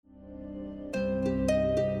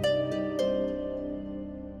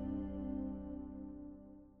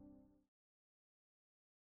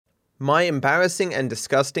My embarrassing and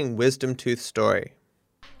disgusting wisdom tooth story.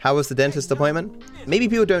 How was the dentist appointment? Maybe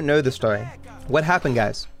people don't know the story. What happened,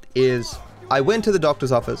 guys, is I went to the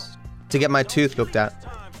doctor's office to get my tooth looked at.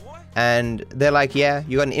 And they're like, yeah,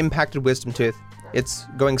 you got an impacted wisdom tooth. It's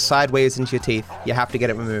going sideways into your teeth. You have to get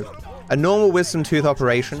it removed. A normal wisdom tooth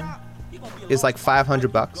operation is like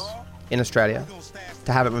 $500 in Australia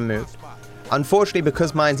to have it removed. Unfortunately,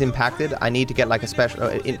 because mine's impacted, I need to get like a special,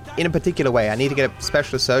 in a particular way, I need to get a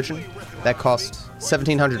specialist surgeon that costs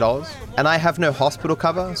 $1,700. And I have no hospital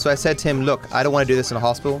cover, so I said to him, look, I don't want to do this in a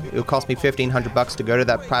hospital. It will cost me $1,500 to go to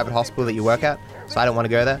that private hospital that you work at, so I don't want to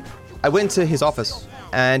go there. I went to his office,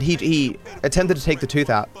 and he attempted to take the tooth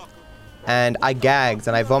out, and I gagged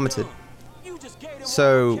and I vomited.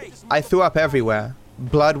 So I threw up everywhere.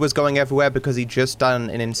 Blood was going everywhere because he'd just done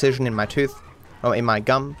an incision in my tooth, or in my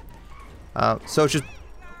gum. So it's just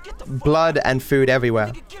blood and food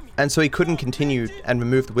everywhere. And so he couldn't continue and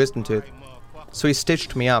remove the wisdom tooth. So he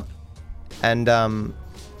stitched me up. And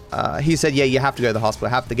he said, yeah, you have to go to the hospital.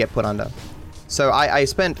 I have to get put under. So I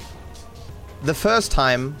spent... The first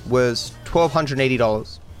time was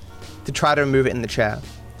 $1,280 to try to remove it in the chair.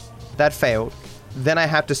 That failed. Then I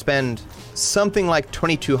had to spend something like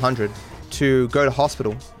 $2,200 to go to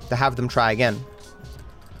hospital to have them try again.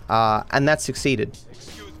 And that succeeded.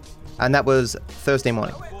 And that was Thursday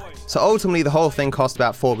morning. So ultimately, the whole thing cost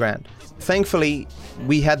about $4,000. Thankfully,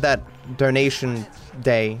 we had that donation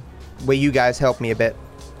day where you guys helped me a bit,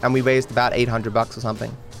 and we raised about $800 or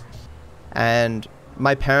something. And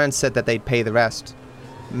my parents said that they'd pay the rest,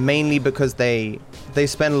 mainly because they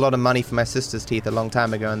spent a lot of money for my sister's teeth a long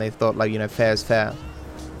time ago, and they thought, like, you know, fair is fair,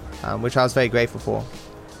 which I was very grateful for.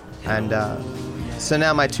 And so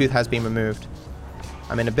now my tooth has been removed.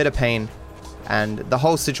 I'm in a bit of pain. And the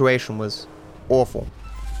whole situation was awful.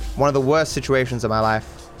 One of the worst situations of my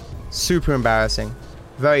life. Super embarrassing.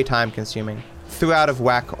 Very time consuming. Threw out of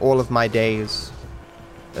whack all of my days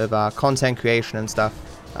of content creation and stuff.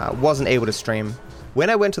 Wasn't able to stream. When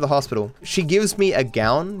I went to the hospital, she gives me a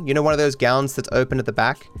gown. You know, one of those gowns that's open at the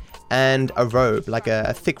back. And a robe, like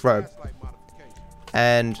a thick robe.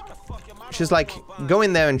 And she's like, go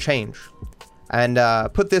in there and change. And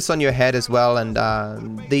put this on your head as well,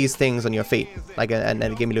 and these things on your feet, like,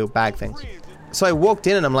 and give me little bag things. So I walked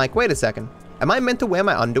in and I'm like, wait a second, am I meant to wear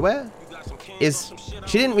my underwear?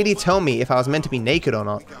 She didn't really tell me if I was meant to be naked or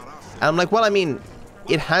not. And I'm like, well, I mean,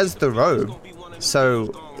 it has the robe,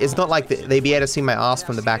 so it's not like they'd be able to see my ass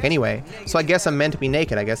from the back anyway. So I guess I'm meant to be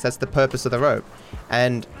naked. I guess that's the purpose of the robe.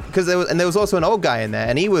 And because there was also an old guy in there,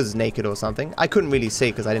 and he was naked or something. I couldn't really see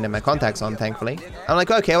because I didn't have my contacts on, thankfully. I'm like,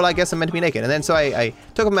 okay, well, I guess I'm meant to be naked. And then so I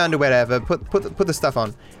took off my underwear, whatever, put the stuff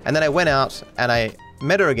on, and then I went out and I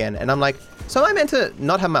met her again, and I'm like, so am I meant to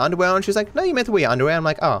not have my underwear on? She's like, no, you meant to wear your underwear. I'm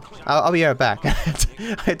like, oh, I'll be right back.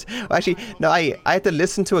 Actually, no, I had to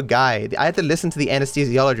listen to a guy. I had to listen to the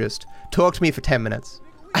anesthesiologist talk to me for 10 minutes.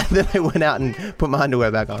 And then I went out and put my underwear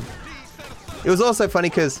back on. It was also funny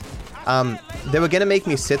because they were going to make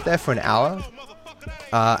me sit there for an hour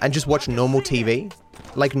and just watch normal TV,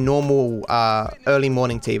 like normal early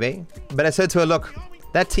morning TV. But I said to her, look,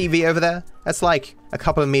 that TV over there, that's like a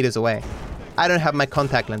couple of meters away. I don't have my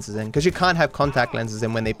contact lenses in, because you can't have contact lenses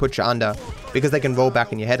in when they put you under, because they can roll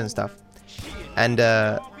back in your head and stuff. And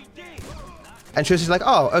she was just like,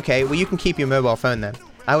 oh, okay, well, you can keep your mobile phone then.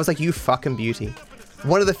 I was like, you fucking beauty.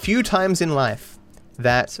 One of the few times in life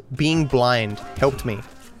that being blind helped me.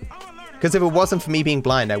 Because if it wasn't for me being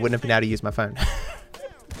blind, I wouldn't have been able to use my phone.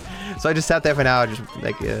 So I just sat there for an hour, just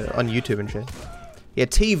like on YouTube and shit. Yeah,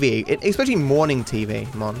 TV, especially morning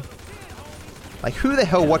TV, mon. Like, who the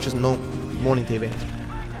hell watches morning TV?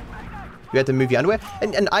 You had to move your underwear?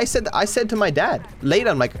 And I said to my dad later,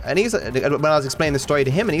 I'm like, and he's when I was explaining the story to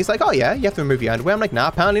him, and he's like, oh yeah, you have to remove your underwear. I'm like, nah,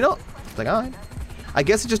 apparently not. It's like, all right. I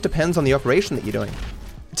guess it just depends on the operation that you're doing.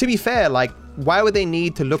 To be fair, like, why would they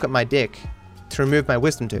need to look at my dick to remove my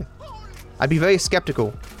wisdom tooth? I'd be very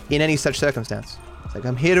skeptical in any such circumstance. It's like,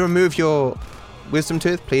 I'm here to remove your wisdom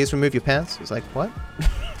tooth. Please remove your pants. It's like, what?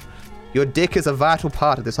 Your dick is a vital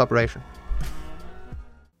part of this operation.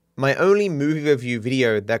 My only movie review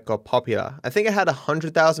video that got popular, I think it had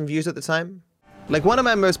 100,000 views at the time. Like, one of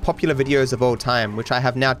my most popular videos of all time, which I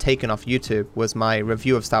have now taken off YouTube, was my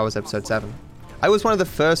review of Star Wars Episode 7. I was one of the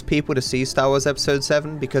first people to see Star Wars Episode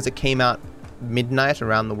 7 because it came out midnight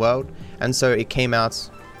around the world, and so it came out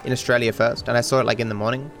in Australia first, and I saw it like in the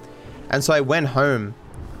morning. And so I went home,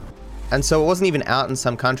 and so it wasn't even out in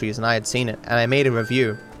some countries, and I had seen it, and I made a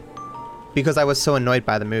review because I was so annoyed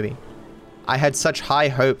by the movie. I had such high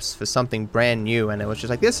hopes for something brand new, and it was just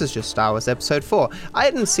like, this is just Star Wars Episode 4. I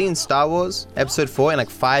hadn't seen Star Wars Episode 4 in like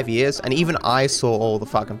 5 years, and even I saw all the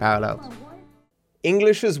fucking parallels.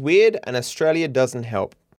 English is weird, and Australia doesn't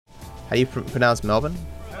help. How do you pronounce Melbourne?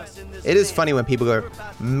 It is funny when people go,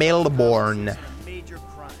 Melbourne.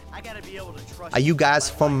 Are you guys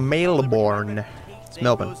from Melbourne? It's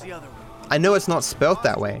Melbourne. I know it's not spelt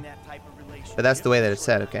that way, but that's the way that it's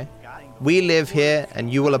said, okay? We live here,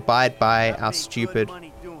 and you will abide by our stupid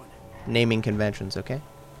naming conventions, okay?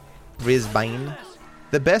 Brisbane.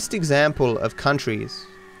 The best example of countries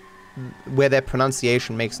where their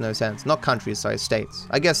pronunciation makes no sense. Not countries, sorry, states.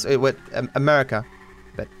 I guess America,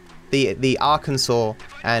 but the Arkansas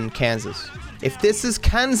and Kansas. If this is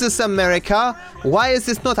Kansas, America, why is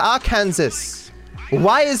this not Arkansas?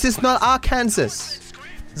 Why is this not Arkansas?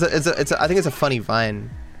 I think it's a funny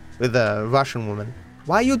vine with a Russian woman.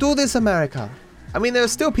 Why you do this, America? I mean, there are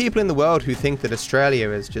still people in the world who think that Australia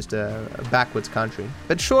is just a backwards country.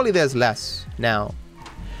 But surely there's less now.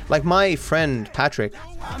 Like my friend Patrick,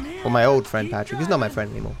 or my old friend Patrick, he's not my friend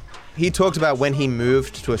anymore. He talked about when he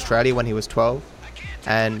moved to Australia when he was 12.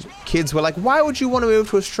 And kids were like, why would you want to move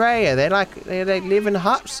to Australia? They live in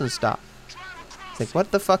huts and stuff. It's like, what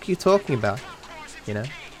the fuck are you talking about? You know?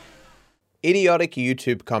 Idiotic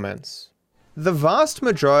YouTube comments. The vast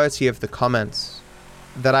majority of the comments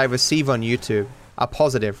that I receive on YouTube are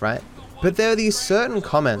positive, right? But there are these certain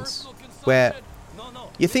comments where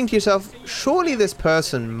you think to yourself, surely this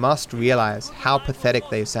person must realize how pathetic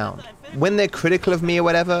they sound. When they're critical of me or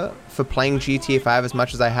whatever for playing GTA 5 as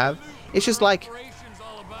much as I have, it's just like,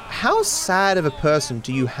 how sad of a person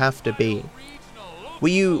do you have to be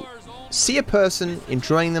where you see a person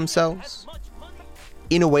enjoying themselves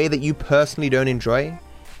in a way that you personally don't enjoy,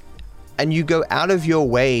 and you go out of your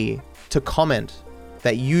way to comment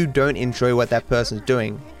that you don't enjoy what that person's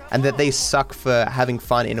doing and that they suck for having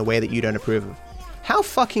fun in a way that you don't approve of? How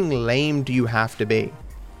fucking lame do you have to be?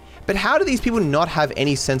 But how do these people not have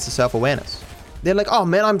any sense of self-awareness? They're like, oh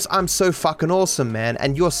man, I'm so fucking awesome, man,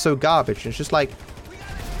 and you're so garbage. And it's just like,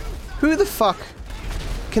 who the fuck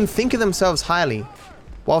can think of themselves highly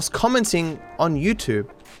whilst commenting on YouTube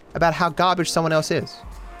about how garbage someone else is?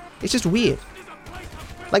 It's just weird.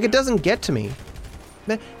 Like, it doesn't get to me.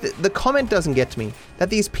 The comment doesn't get to me. That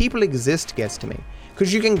these people exist gets to me.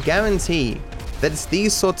 Because you can guarantee that it's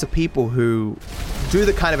these sorts of people who do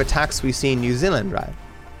the kind of attacks we see in New Zealand, right?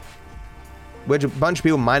 Where a bunch of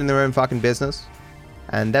people minding their own fucking business,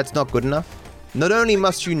 and that's not good enough. Not only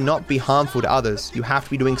must you not be harmful to others, you have to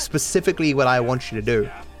be doing specifically what I want you to do,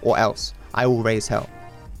 or else I will raise hell.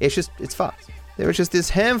 It's fucked. There is just this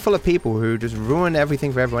handful of people who just ruin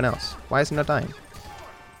everything for everyone else. Why is it not dying?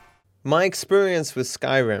 My experience with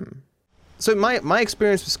Skyrim. So my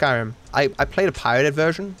experience with Skyrim, I played a pirated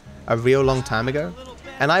version a real long time ago,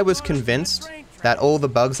 and I was convinced that all the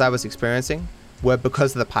bugs I was experiencing were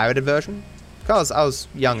because of the pirated version. Because I was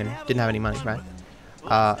young and didn't have any money, right?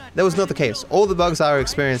 That was not the case. All the bugs I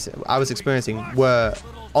was experiencing were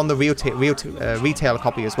on the retail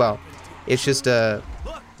copy as well. It's just the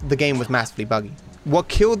game was massively buggy. What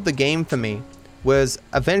killed the game for me was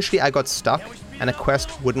eventually I got stuck and a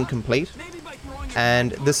quest wouldn't complete.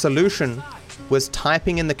 And the solution was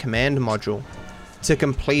typing in the command module to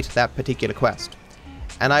complete that particular quest.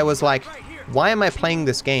 And I was like, why am I playing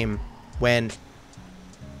this game when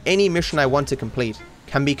any mission I want to complete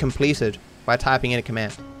can be completed by typing in a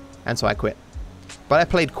command? And so I quit. But I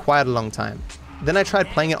played quite a long time. Then I tried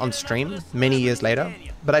playing it on stream many years later,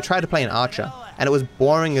 but I tried to play an archer, and it was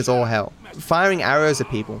boring as all hell. Firing arrows at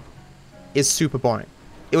people is super boring.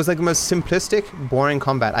 It was like the most simplistic, boring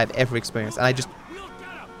combat I've ever experienced, and I just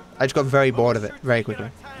got very bored of it very quickly.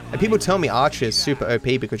 And people tell me archer is super OP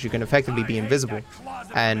because you can effectively be invisible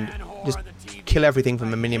and just kill everything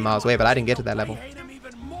from a million miles away, but I didn't get to that level.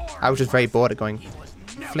 I was just very bored at going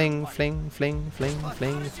fling, fling, fling, fling,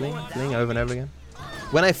 fling, fling, fling over and over again.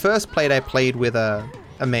 When I first played, I played with a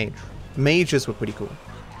mage. Mages were pretty cool.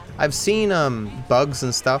 I've seen bugs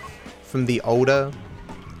and stuff from the older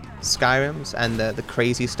Skyrims and the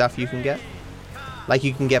crazy stuff you can get. Like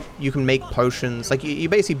you can make potions. Like you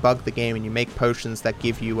basically bug the game and you make potions that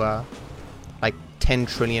give you like 10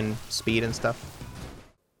 trillion speed and stuff.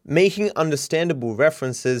 Making understandable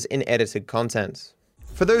references in edited content.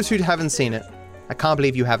 For those who haven't seen it, I can't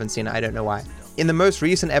believe you haven't seen it, I don't know why. In the most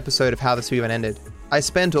recent episode of How the Speedrun Ended, I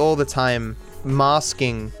spent all the time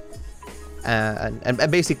masking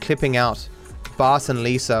and basically clipping out Bart and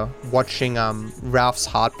Lisa watching Ralph's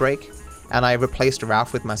heartbreak, and I replaced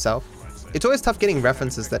Ralph with myself. It's always tough getting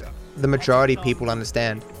references that the majority of people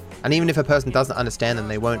understand And even if a person doesn't understand them,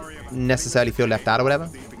 they won't necessarily feel left out or whatever.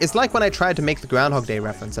 It's like when I tried to make the Groundhog Day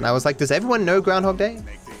reference and I was like, does everyone know Groundhog Day?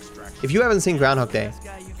 If you haven't seen Groundhog Day,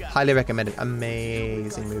 highly recommend it.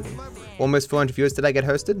 Amazing movie. Almost 400 viewers. Did I get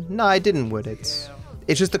hosted? No, I didn't, Wood. It's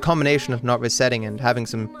just a combination of not resetting and having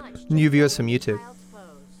some new viewers from YouTube.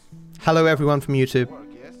 Hello everyone from YouTube.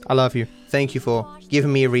 I love you. Thank you for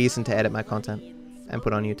giving me a reason to edit my content and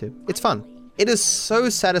put on YouTube. It's fun. It is so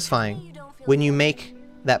satisfying when you make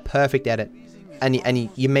that perfect edit and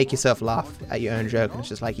you make yourself laugh at your own joke, and it's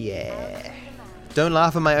just like, yeah. Don't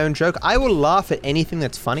laugh at my own joke. I will laugh at anything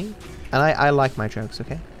that's funny, and I like my jokes,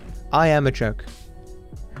 okay? I am a joke.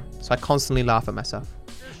 So I constantly laugh at myself.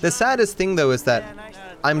 The saddest thing though is that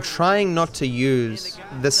I'm trying not to use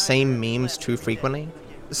the same memes too frequently.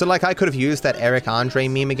 So like I could have used that Eric Andre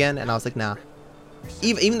meme again, and I was like, nah.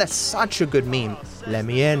 Even that's such a good meme. Let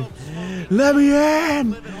me in. Let me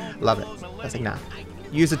in. Love it. I was like, nah.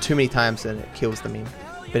 Use it too many times and it kills the meme.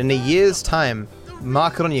 But in a year's time,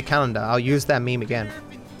 mark it on your calendar. I'll use that meme again.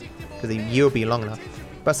 Because the year will be long enough.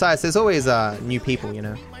 Besides, there's always new people, you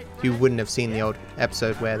know, who wouldn't have seen the old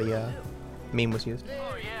episode where the meme was used.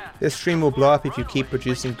 This stream will blow up if you keep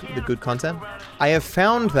producing the good content. I have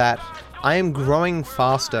found that I am growing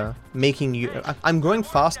faster I'm growing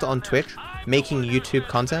faster on Twitch making YouTube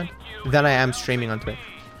content than I am streaming on Twitch.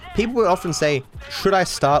 People would often say, should I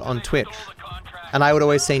start on Twitch? And I would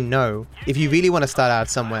always say no. If you really want to start out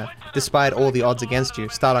somewhere, despite all the odds against you,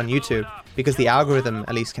 start on YouTube, because the algorithm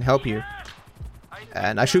at least can help you.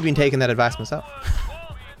 And I should have been taking that advice myself.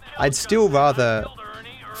 I'd still rather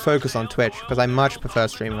focus on Twitch, because I much prefer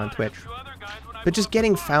streaming on Twitch. But just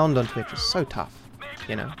getting found on Twitch is so tough,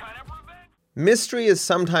 you know. Mystery is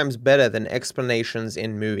sometimes better than explanations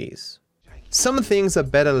in movies. Some things are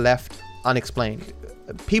better left unexplained.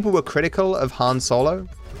 People were critical of Han Solo,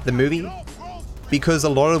 the movie, because a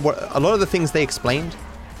lot of the things they explained,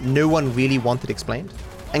 no one really wanted explained.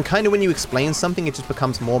 And kind of when you explain something, it just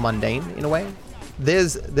becomes more mundane in a way.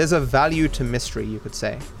 There's a value to mystery, you could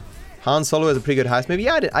say. Han Solo is a pretty good heist movie.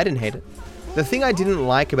 Yeah, I didn't hate it. The thing I didn't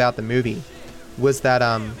like about the movie was that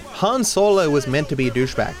Han Solo was meant to be a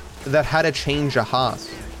douchebag that had to change a heart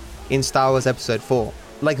in Star Wars Episode 4.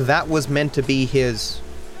 Like, that was meant to be his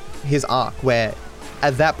arc, where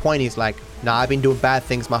at that point he's like, nah, I've been doing bad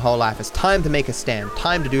things my whole life. It's time to make a stand,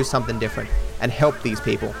 time to do something different and help these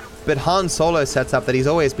people. But Han Solo sets up that he's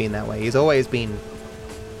always been that way. He's always been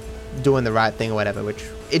doing the right thing or whatever, which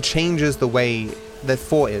it changes the way that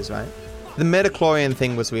 4 is, right? The Metachlorian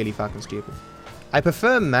thing was really fucking stupid. I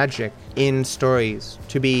prefer magic in stories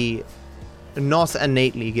to be not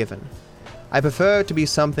innately given. I prefer it to be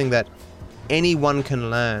something that anyone can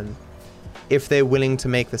learn if they're willing to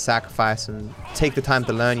make the sacrifice and take the time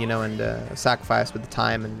to learn, you know, and sacrifice with the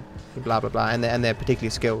time and blah, blah, blah, and they're particularly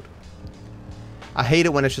skilled. I hate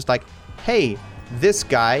it when it's just like, hey, this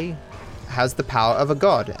guy has the power of a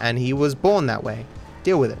god and he was born that way.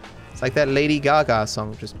 Deal with it. It's like that Lady Gaga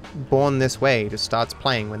song, just Born This Way, just starts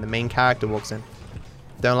playing when the main character walks in.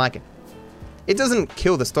 Don't like it. It doesn't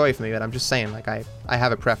kill the story for me, but I'm just saying, like, I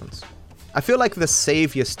have a preference. I feel like the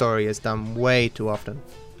savior story is done way too often.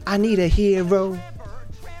 I need a hero.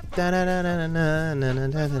 You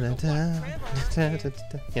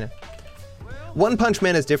know. One Punch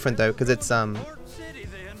Man is different though, because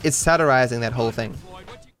it's satirizing that whole thing.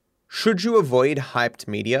 Should you avoid hyped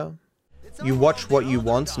media? You watch what you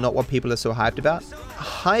want, not what people are so hyped about.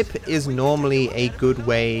 Hype is normally a good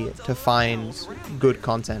way to find good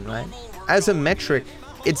content, right? As a metric,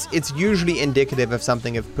 it's usually indicative of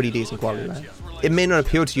something of pretty decent quality, right? It may not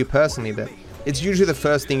appeal to you personally, but it's usually the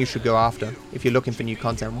first thing you should go after if you're looking for new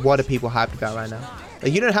content. What are people hyped about right now?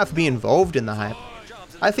 Like, you don't have to be involved in the hype.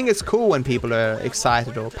 I think it's cool when people are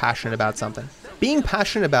excited or passionate about something. Being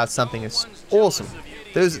passionate about something is awesome.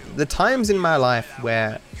 There's the times in my life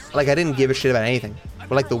where, like, I didn't give a shit about anything,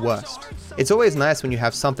 were like the worst. It's always nice when you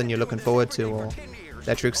have something you're looking forward to or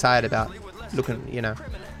that you're excited about. You know,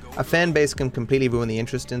 a fan base can completely ruin the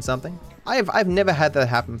interest in something. I've never had that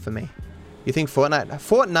happen for me. You think Fortnite?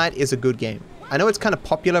 Fortnite is a good game. I know it's kind of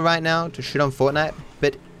popular right now to shit on Fortnite,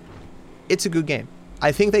 but it's a good game.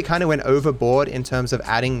 I think they kind of went overboard in terms of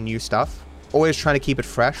adding new stuff, always trying to keep it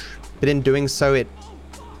fresh, but in doing so,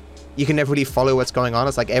 you can never really follow what's going on.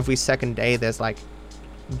 It's like every second day there's like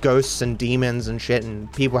ghosts and demons and shit,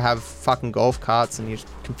 and people have fucking golf carts and you're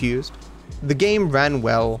confused. The game ran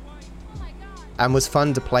well and was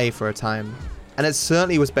fun to play for a time, and it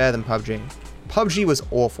certainly was better than PUBG. PUBG was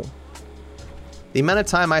awful. The amount of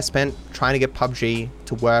time I spent trying to get PUBG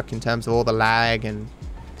to work in terms of all the lag and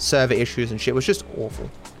server issues and shit was just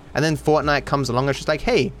awful. And then Fortnite comes along and it's just like,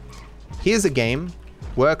 hey, here's a game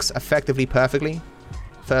works effectively perfectly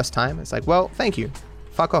first time, it's like, well, thank you.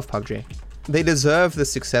 Fuck off, PUBG. They deserve the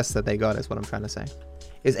success that they got, is what I'm trying to say.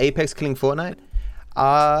 Is Apex killing Fortnite?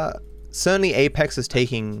 Certainly Apex is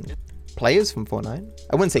taking players from Fortnite.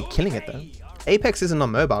 I wouldn't say killing it though. Apex isn't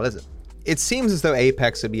on mobile, is it? It seems as though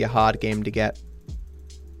Apex would be a hard game to get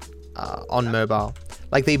on mobile.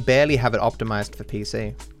 Like, they barely have it optimized for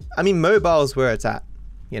PC. I mean, mobile is where it's at,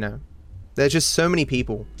 you know? There's just so many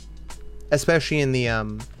people, especially in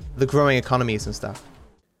the growing economies and stuff.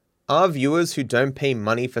 Are viewers who don't pay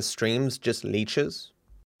money for streams just leeches?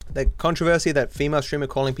 The controversy that female streamer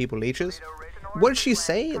calling people leeches. What did she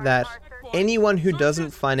say? That anyone who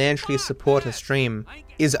doesn't financially support a stream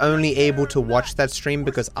is only able to watch that stream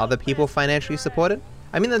because other people financially support it?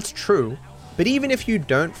 I mean, that's true. But even if you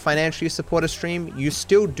don't financially support a stream, you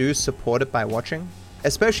still do support it by watching.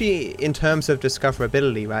 Especially in terms of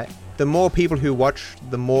discoverability, right? The more people who watch,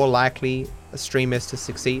 the more likely a stream is to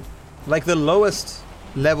succeed. Like, the lowest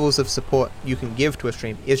levels of support you can give to a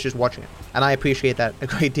stream is just watching it. And I appreciate that a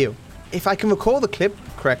great deal. If I can recall the clip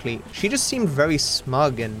correctly, she just seemed very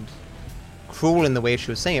smug and cruel in the way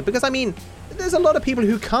she was saying it. Because, I mean, there's a lot of people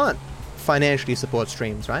who can't financially support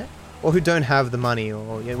streams, right? Or who don't have the money,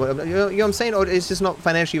 or you know what I'm saying? Or it's just not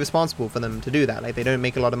financially responsible for them to do that. Like, they don't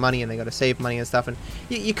make a lot of money and they got to save money and stuff. And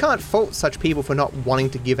you can't fault such people for not wanting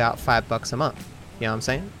to give out $5 a month. You know what I'm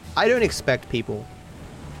saying? I don't expect people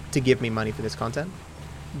to give me money for this content.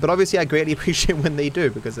 But obviously I greatly appreciate when they do,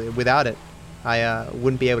 because without it, I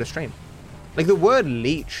wouldn't be able to stream. Like, the word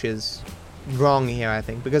leech is wrong here, I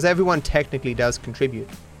think, because everyone technically does contribute.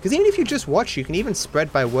 Because even if you just watch, you can even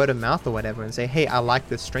spread by word of mouth or whatever and say, hey, I like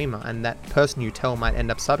this streamer, and that person you tell might end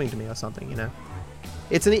up subbing to me or something, you know?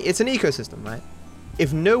 It's an ecosystem, right?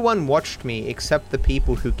 If no one watched me except the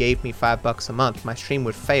people who gave me $5 a month, my stream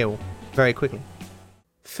would fail very quickly.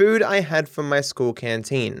 Food I had from my school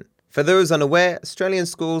canteen. For those unaware, Australian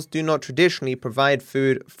schools do not traditionally provide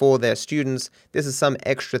food for their students. This is some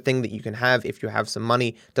extra thing that you can have if you have some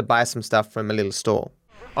money to buy some stuff from a little store.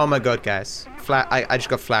 Oh my god, guys. I just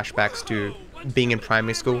got flashbacks to being in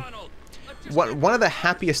primary school. One of the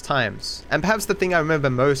happiest times, and perhaps the thing I remember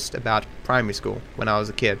most about primary school when I was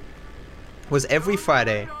a kid, was every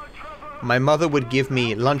Friday, my mother would give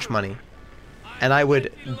me lunch money, and I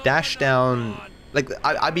would dash down, like,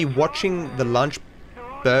 I'd be watching the lunch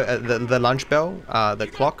bell, the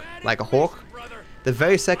clock, like a hawk. The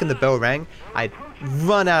very second the bell rang, I'd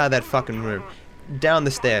run out of that fucking room, down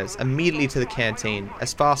the stairs, immediately to the canteen,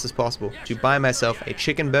 as fast as possible, to buy myself a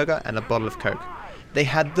chicken burger and a bottle of Coke. They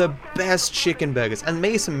had the best chicken burgers, and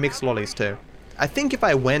maybe some mixed lollies too. I think if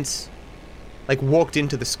I went, like, walked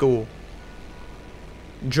into the school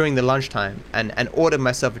during the lunchtime and ordered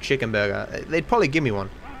myself a chicken burger, they'd probably give me one.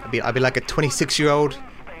 I'd be like a 26-year-old,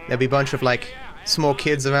 there'd be a bunch of, like, small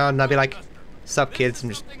kids around, and I'd be like, sup kids, I'm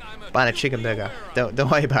just buying a chicken burger.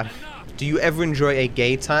 Don't worry about it. Do you ever enjoy a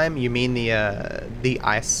gay time? You mean the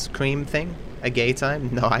ice cream thing? A gay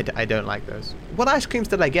time? No, I don't like those. What ice creams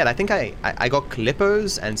did I get? I think I got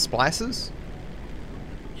Clippos and Splices.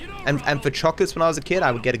 And for chocolates when I was a kid,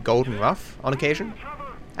 I would get a Golden Ruff on occasion.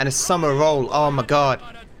 And a summer roll, oh my god.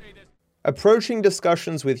 Approaching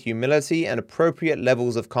discussions with humility and appropriate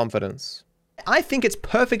levels of confidence. I think it's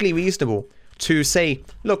perfectly reasonable to say,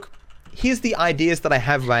 look, here's the ideas that I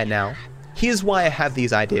have right now. Here's why I have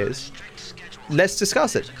these ideas. Let's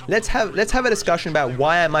discuss it. Let's have a discussion about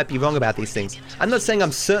why I might be wrong about these things. I'm not saying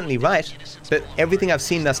I'm certainly right, but everything I've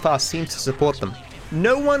seen thus far seems to support them.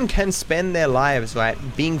 No one can spend their lives, right,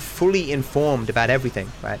 being fully informed about everything,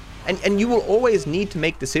 right? And you will always need to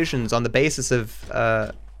make decisions on the basis of,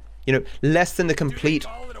 you know, less than the complete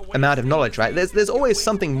amount of knowledge, right? There's always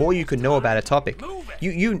something more you could know about a topic.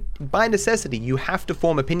 You by necessity, you have to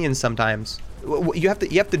form opinions sometimes. You have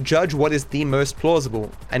to judge what is the most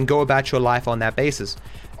plausible and go about your life on that basis.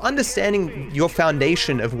 Understanding your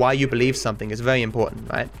foundation of why you believe something is very important,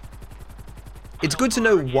 right? It's good to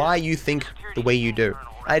know why you think the way you do.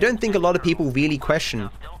 I don't think a lot of people really question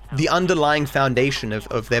the underlying foundation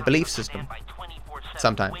of their belief system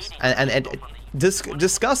sometimes. And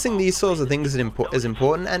discussing these sorts of things is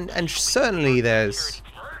important, and certainly there's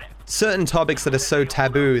certain topics that are so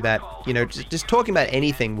taboo that, you know, just talking about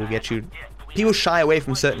anything will get you... People shy away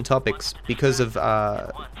from certain topics because of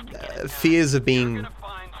fears of being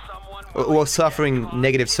or suffering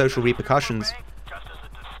negative social repercussions.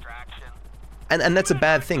 And that's a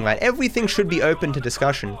bad thing, right? Everything should be open to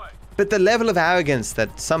discussion. But the level of arrogance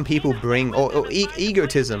that some people bring, or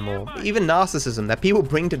egotism, or even narcissism that people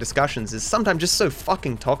bring to discussions is sometimes just so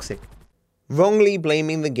fucking toxic. Wrongly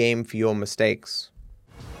blaming the game for your mistakes.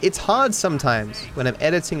 It's hard sometimes when I'm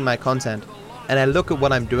editing my content And I look at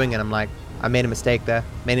what I'm doing and I'm like, I made a mistake there,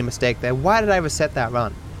 made a mistake there. Why did I reset that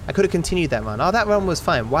run? I could have continued that run. Oh, that run was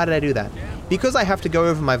fine. Why did I do that? Because I have to go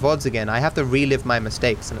over my VODs again, I have to relive my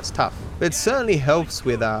mistakes, and it's tough. But it certainly helps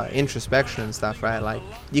with introspection and stuff, right? Like,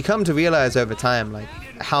 you come to realize over time, like,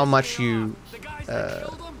 how much you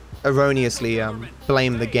erroneously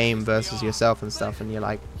blame the game versus yourself and stuff, and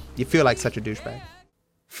you feel like such a douchebag.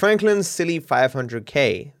 Franklin's silly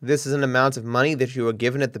 500k. This is an amount of money that you are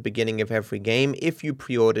given at the beginning of every game if you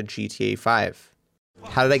pre-ordered GTA 5.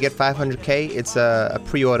 How did I get 500k? It's a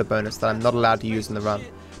pre-order bonus that I'm not allowed to use in the run,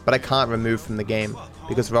 but I can't remove from the game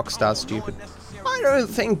because Rockstar's stupid. I don't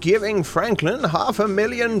think giving Franklin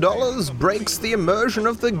 $500,000 breaks the immersion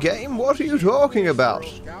of the game. What are you talking about?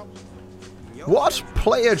 What?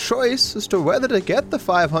 Player choice as to whether to get the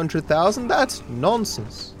 500,000? That's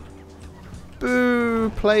nonsense. Boo,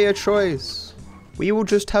 player choice. We will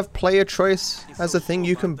just have player choice as a thing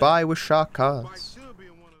you can buy with shark cards.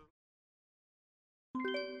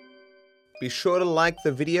 Be sure to like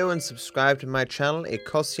the video and subscribe to my channel. It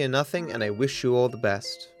costs you nothing, and I wish you all the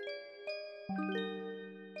best.